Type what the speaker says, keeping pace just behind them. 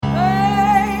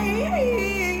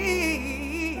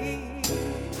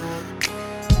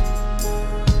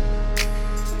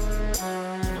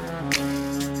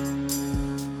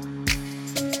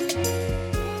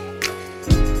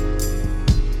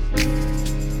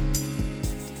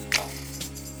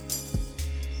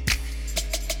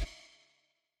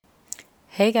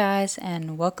Hey guys,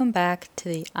 and welcome back to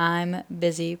the I'm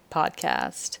Busy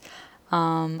podcast.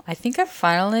 I think I've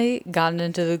finally gotten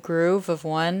into the groove of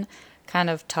one kind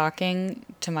of talking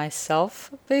to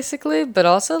myself, basically, but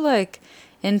also like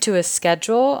into a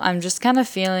schedule. I'm just kind of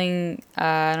feeling,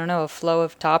 I don't know, a flow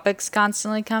of topics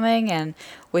constantly coming, and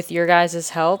with your guys'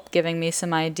 help, giving me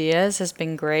some ideas has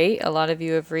been great. A lot of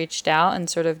you have reached out and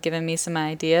sort of given me some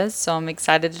ideas, so I'm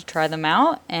excited to try them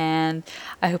out, and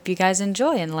I hope you guys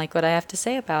enjoy and like what I have to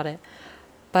say about it.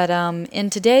 But in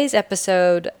today's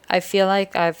episode, I feel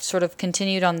like I've sort of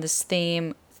continued on this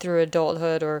theme through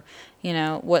adulthood or,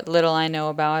 what little I know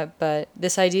about it. But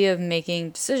this idea of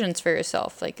making decisions for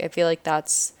yourself, like, I feel like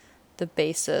that's the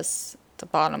basis, the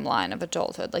bottom line of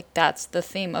adulthood. Like, that's the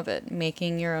theme of it,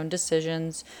 making your own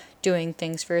decisions, doing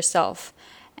things for yourself.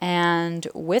 And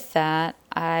with that,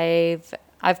 I've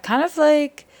kind of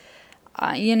like,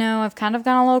 I've kind of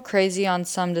gone a little crazy on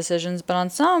some decisions, but on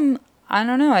some, I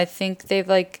don't know. I think they've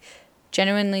like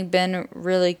genuinely been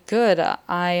really good.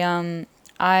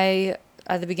 I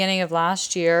at the beginning of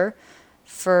last year,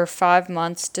 for 5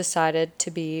 months, decided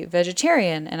to be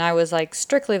vegetarian, and I was like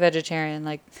strictly vegetarian,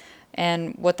 like,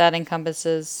 and what that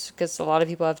encompasses, because a lot of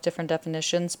people have different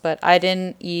definitions, but I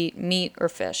didn't eat meat or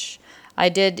fish. I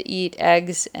did eat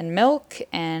eggs and milk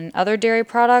and other dairy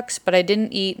products, but I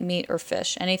didn't eat meat or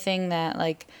fish. Anything that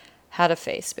like had a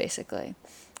face, basically.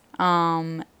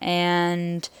 And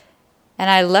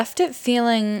I left it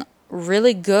feeling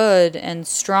really good and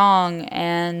strong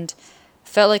and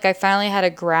felt like I finally had a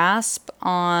grasp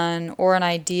on or an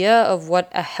idea of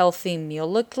what a healthy meal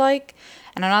looked like.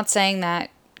 And I'm not saying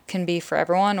that can be for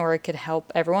everyone or it could help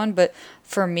everyone, but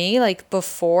for me, like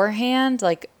beforehand,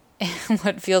 like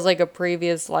what feels like a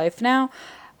previous life now,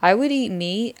 I would eat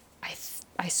meat.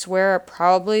 I swear,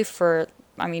 probably for,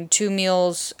 2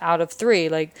 meals out of three.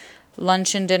 Like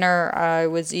lunch and dinner, I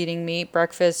was eating meat.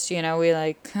 Breakfast, we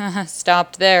like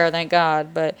stopped there, thank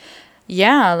God. But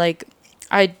yeah, like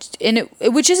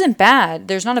which isn't bad.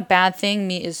 There's not a bad thing.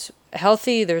 Meat is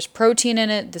healthy. There's protein in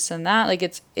it, this and that. Like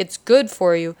it's good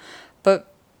for you.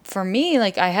 But for me,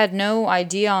 like I had no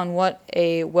idea on what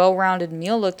a well-rounded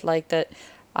meal looked like that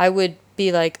I would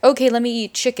be like, okay, let me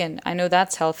eat chicken. I know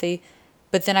that's healthy,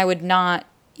 but then I would not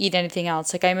eat anything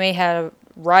else. Like I may have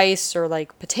rice or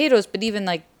like potatoes, but even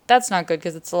like that's not good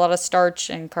because it's a lot of starch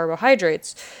and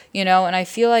carbohydrates, And I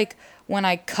feel like when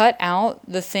I cut out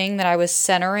the thing that I was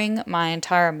centering my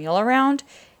entire meal around,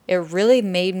 it really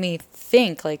made me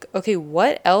think like, okay,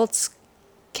 what else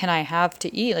can I have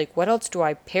to eat? Like, what else do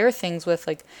I pair things with?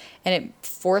 Like, and it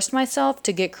forced myself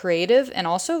to get creative and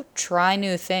also try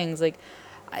new things. Like,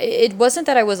 it wasn't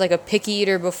that I was like a picky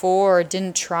eater before or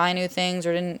didn't try new things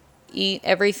or didn't eat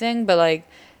everything, but like,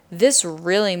 this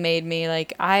really made me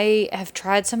like, I have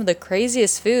tried some of the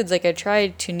craziest foods. Like, I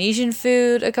tried Tunisian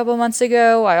food a couple months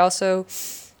ago. I also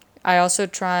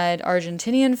tried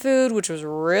Argentinian food, which was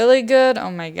really good.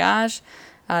 Oh my gosh.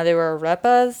 They were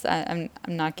arepas. I'm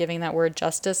not giving that word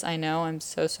justice. I know. I'm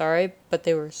so sorry. But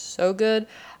they were so good.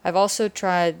 I've also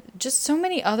tried just so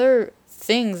many other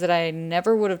things that I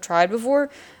never would have tried before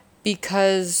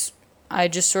because I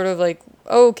just sort of like,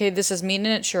 oh, okay, this has meat in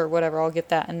it. Sure, whatever. I'll get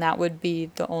that. And that would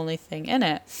be the only thing in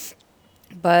it.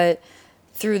 But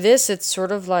through this, it's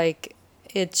sort of like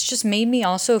it's just made me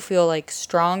also feel like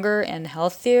stronger and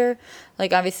healthier.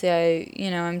 Like obviously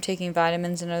I'm taking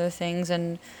vitamins and other things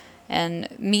and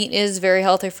meat is very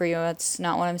healthy for you. That's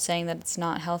not what I'm saying that it's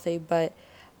not healthy, but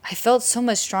I felt so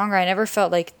much stronger. I never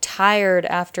felt like tired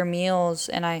after meals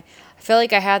and I felt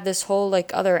like I had this whole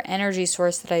like other energy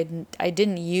source that I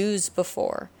didn't use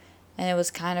before. And it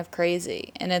was kind of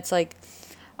crazy. And it's like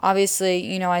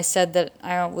obviously, I said that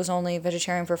I was only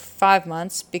vegetarian for 5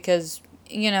 months because,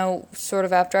 sort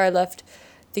of after I left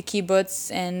the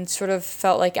kibbutz and sort of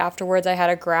felt like afterwards I had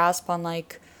a grasp on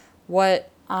like what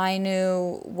I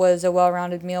knew was a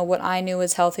well-rounded meal, what I knew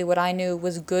was healthy, what I knew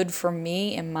was good for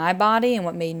me and my body and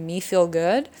what made me feel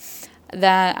good,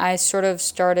 that I sort of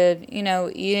started,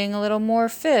 eating a little more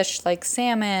fish like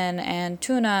salmon and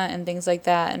tuna and things like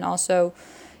that. And also,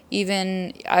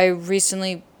 even I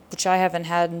recently, which I haven't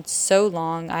had in so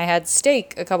long, I had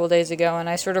steak a couple days ago and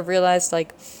I sort of realized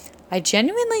like I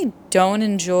genuinely don't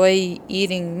enjoy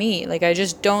eating meat. Like I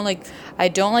don't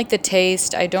like the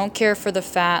taste. I don't care for the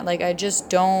fat. Like I just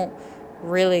don't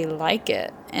really like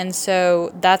it. And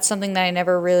so that's something that I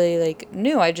never really like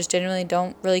knew. I just genuinely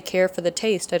don't really care for the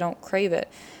taste. I don't crave it.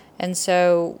 And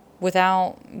so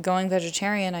without going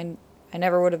vegetarian, I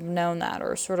never would have known that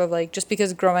or sort of like just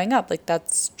because growing up, like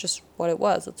that's just what it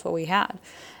was. That's what we had.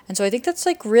 And so I think that's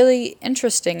like really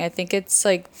interesting. I think it's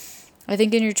like I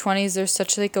think in your 20s there's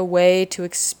such like a way to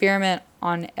experiment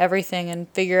on everything and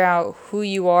figure out who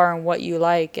you are and what you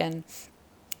like, and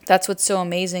that's what's so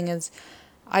amazing is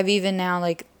I've even now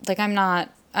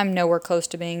I'm nowhere close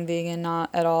to being vegan, not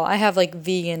at all. I have like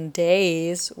vegan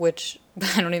days, which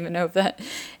I don't even know if that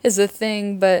is a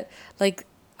thing, but like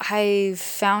I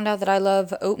found out that I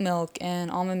love oat milk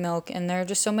and almond milk, and there are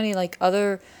just so many like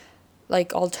other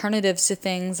like alternatives to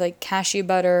things like cashew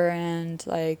butter, and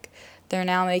like they're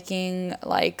now making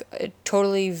like a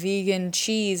totally vegan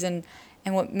cheese, and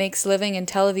what makes living in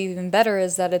Tel Aviv even better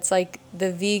is that it's like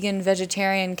the vegan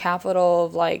vegetarian capital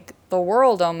of like the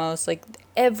world almost. Like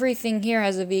everything here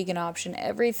has a vegan option.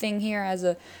 Everything here has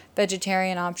a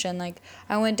vegetarian option. Like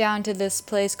I went down to this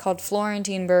place called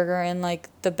Florentine Burger, and like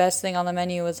the best thing on the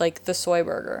menu was like the soy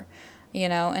burger,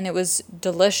 and it was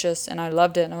delicious and I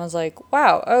loved it. And I was like,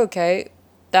 wow, okay,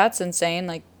 that's insane.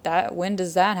 Like that, when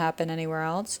does that happen anywhere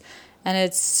else? And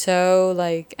it's so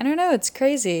like, I don't know, it's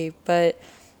crazy, but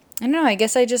I don't know. I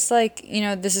guess I just like,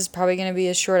 this is probably going to be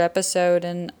a short episode,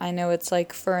 and I know it's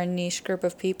like for a niche group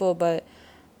of people, but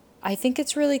I think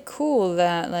it's really cool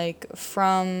that like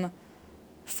from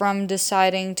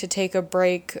deciding to take a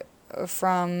break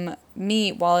from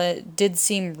meat, while it did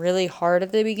seem really hard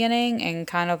at the beginning and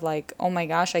kind of like, oh my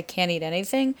gosh, I can't eat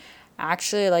anything,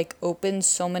 actually like opened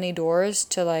so many doors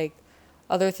to like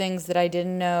other things that I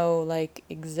didn't know like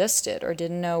existed or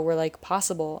didn't know were like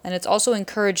possible. And it's also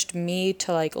encouraged me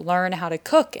to like learn how to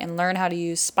cook and learn how to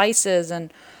use spices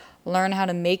and learn how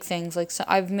to make things. Like, so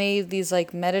I've made these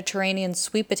like Mediterranean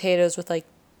sweet potatoes with like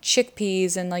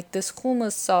chickpeas and like this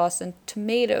hummus sauce and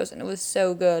tomatoes, and it was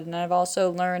so good. And I've also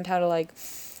learned how to like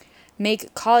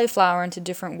make cauliflower into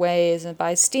different ways, and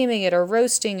by steaming it or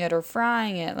roasting it or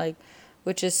frying it, like,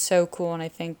 which is so cool. And I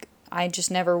think I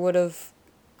never would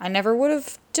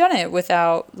have done it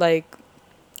without like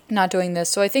not doing this.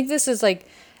 So I think this is like,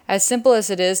 as simple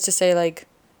as it is to say like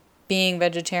being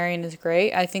vegetarian is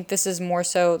great, I think this is more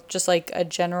so just like a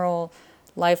general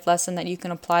life lesson that you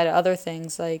can apply to other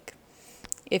things. Like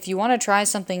if you want to try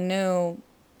something new,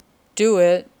 do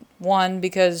it. One,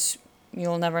 because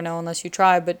you'll never know unless you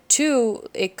try, but two,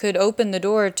 it could open the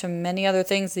door to many other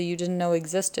things that you didn't know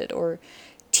existed, or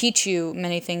teach you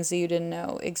many things that you didn't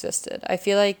know existed. I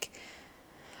feel like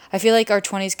our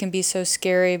 20s can be so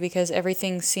scary because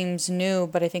everything seems new,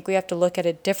 but I think we have to look at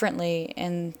it differently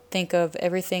and think of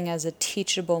everything as a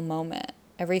teachable moment,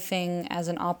 everything as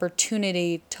an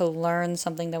opportunity to learn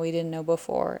something that we didn't know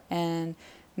before. And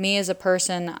me as a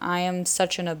person, I am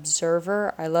such an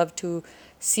observer. I love to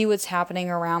see what's happening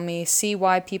around me, see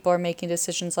why people are making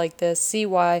decisions like this, see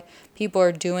why people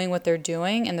are doing what they're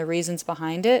doing and the reasons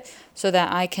behind it, so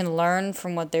that I can learn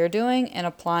from what they're doing and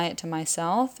apply it to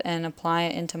myself and apply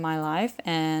it into my life.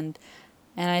 And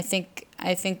I think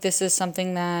this is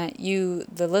something that you,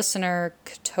 the listener,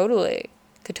 could totally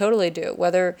do.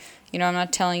 Whether, I'm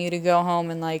not telling you to go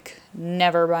home and like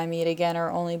never buy meat again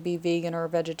or only be vegan or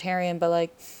vegetarian, but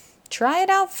like try it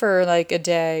out for like a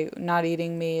day not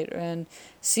eating meat and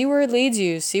see where it leads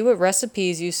you. See what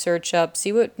recipes you search up,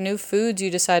 see what new foods you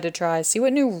decide to try, see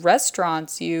what new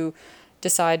restaurants you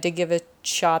decide to give a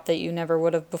shot that you never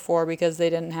would have before because they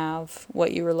didn't have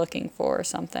what you were looking for or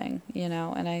something,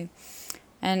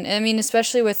 and I mean,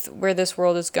 especially with where this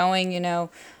world is going,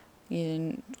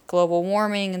 global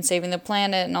warming and saving the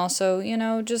planet, and also,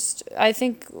 just I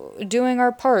think doing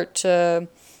our part to,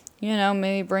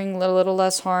 maybe bring a little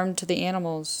less harm to the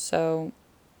animals. So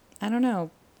I don't know,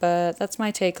 but that's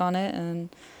my take on it, and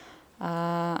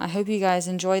I hope you guys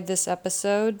enjoyed this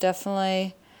episode.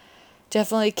 Definitely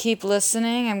keep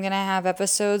listening. I'm gonna have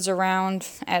episodes around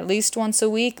at least once a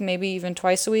week, maybe even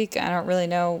twice a week. I don't really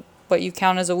know what you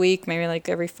count as a week, maybe like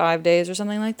every 5 days or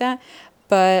something like that.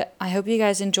 But I hope you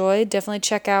guys enjoyed. Definitely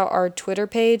check out our Twitter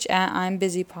page at I'm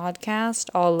Busy Podcast,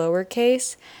 all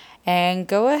lowercase, and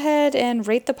go ahead and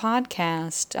rate the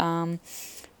podcast.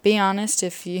 Be honest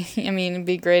if you, I mean, it'd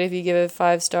be great if you give it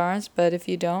 5 stars, but if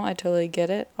you don't, I totally get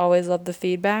it. Always love the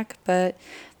feedback. But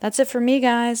that's it for me,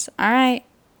 guys. All right.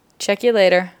 Check you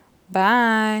later.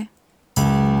 Bye.